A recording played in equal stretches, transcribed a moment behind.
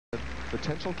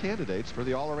potential candidates for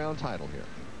the all-around title here.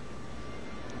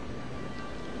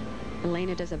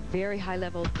 Yelena does a very high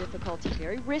level of difficulty,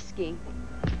 very risky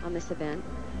on this event.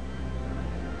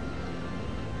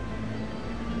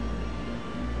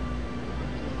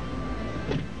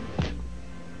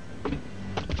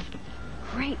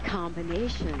 Great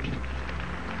combination.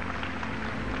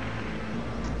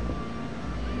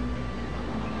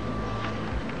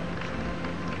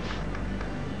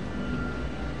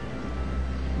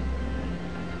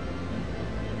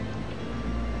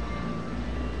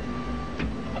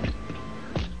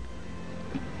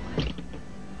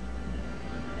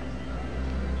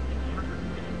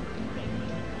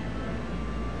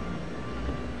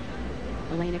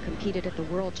 Yelena competed at the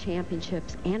World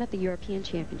Championships and at the European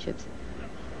Championships.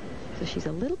 So she's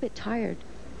a little bit tired,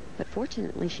 but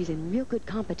fortunately she's in real good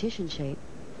competition shape.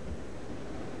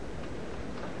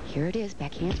 Here it is,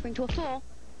 back handspring to a full.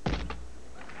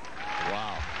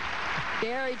 Wow.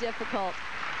 Very difficult.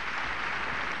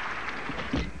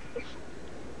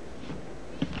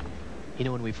 You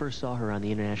know, when we first saw her on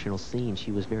the international scene,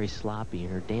 she was very sloppy,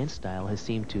 and her dance style has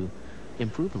seemed to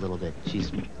improve a little bit.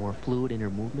 She's more fluid in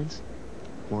her movements,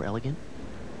 more elegant.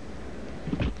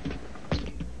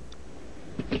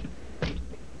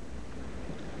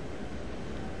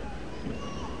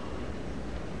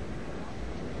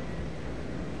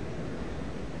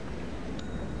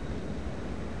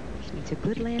 She needs a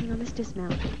good landing on this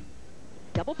dismount.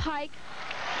 Double pike.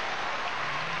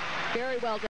 Very well done.